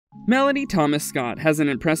Melody Thomas Scott has an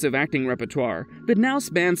impressive acting repertoire that now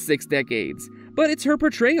spans 6 decades, but it's her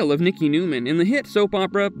portrayal of Nikki Newman in the hit soap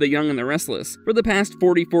opera The Young and the Restless for the past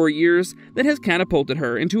 44 years that has catapulted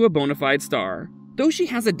her into a bona fide star. Though she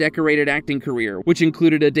has a decorated acting career, which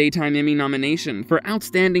included a Daytime Emmy nomination for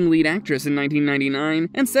Outstanding Lead Actress in 1999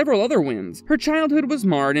 and several other wins, her childhood was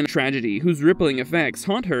marred in a tragedy whose rippling effects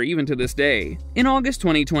haunt her even to this day. In August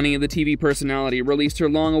 2020, the TV personality released her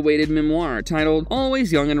long-awaited memoir titled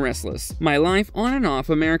Always Young and Restless: My Life On and Off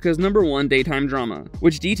America's #1 Daytime Drama,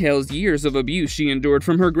 which details years of abuse she endured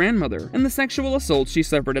from her grandmother and the sexual assaults she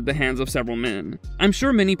suffered at the hands of several men. "I'm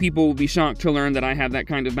sure many people will be shocked to learn that I have that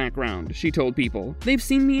kind of background," she told People. "They've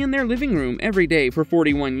seen me in their living room every day for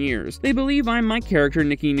 41 years. They believe I'm my character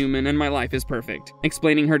Nikki Newman and my life is perfect."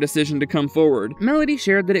 Explaining her decision to come forward, Melody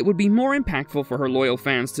shared that it would be more impactful for her loyal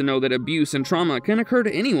fans to know that abuse and trauma can occur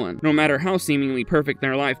to anyone, no matter how seemingly perfect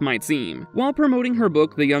their life might seem. While promoting her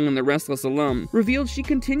book, The Young and the Restless alum revealed she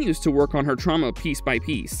continues to work on her trauma piece by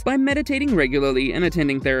piece by meditating regularly and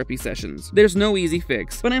attending therapy sessions. "There's no easy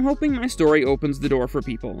fix, but I'm hoping my story opens the door for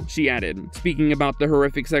people," she added. Speaking about the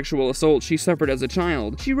horrific sexual assault she suffered as a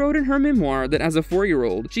child, she wrote in her memoir that as a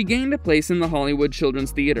 4-year-old, she gained a place in the Hollywood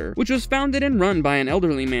Children's Theater, which was founded and run by an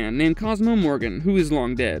elderly man named Cosmo Morgan, who is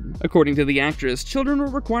long dead. According to the actress, children were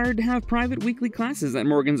required to have private weekly classes at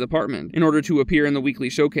Morgan's apartment in order to appear in the weekly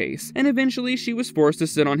showcase, and eventually she was forced to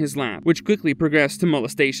sit on his lap, which quickly progressed to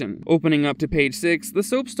molestation. Opening up to page 6, the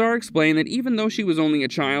soap star explained that even though she was only a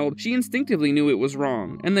child, she instinctively knew it was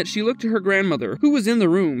wrong, and that she looked to her grandmother, who was in the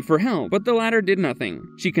room, for help, but the latter did nothing.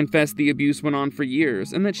 She confessed the abuse went on for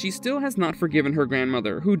years, and that she still has not forgiven her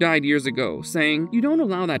grandmother, who died years ago, saying, "You don't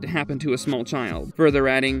allow that to happen to a small child." Further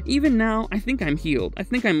adding, "Even now, I think I'm healed, I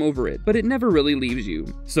think I'm over it, but it never really leaves you."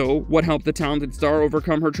 So, what helped the talented star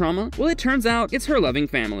overcome her trauma? Well, it turns out it's her loving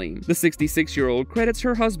family. The 66-year-old credits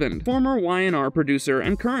her husband, former Y&R producer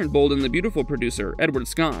and current Bold and the Beautiful producer, Edward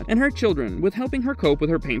Scott, and her children with helping her cope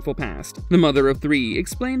with her painful past. The mother of 3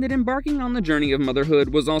 explained that embarking on the journey of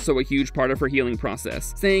motherhood was also a huge part of her healing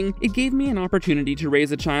process, saying, "It gave me an opportunity to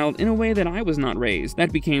raise a child in a way that I was not raised.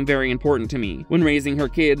 That became very important to me. When raising her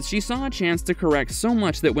kids, she saw a chance to correct so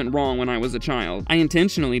much that went wrong when I was a child. I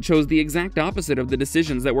intentionally chose the exact opposite of the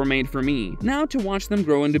decisions that were made for me. Now to watch them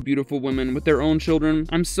grow into beautiful women with their own children,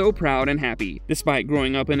 I'm so proud and happy." Despite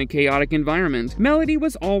growing up in a chaotic environment, Melody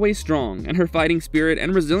was always strong, and her fighting spirit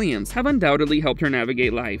and resilience have undoubtedly helped her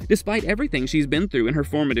navigate life, despite everything she's been through in her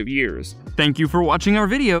formative years. Thank you for watching our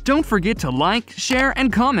video. Don't forget to like, share,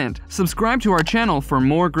 and comment. Subscribe to our channel for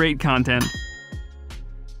more great content.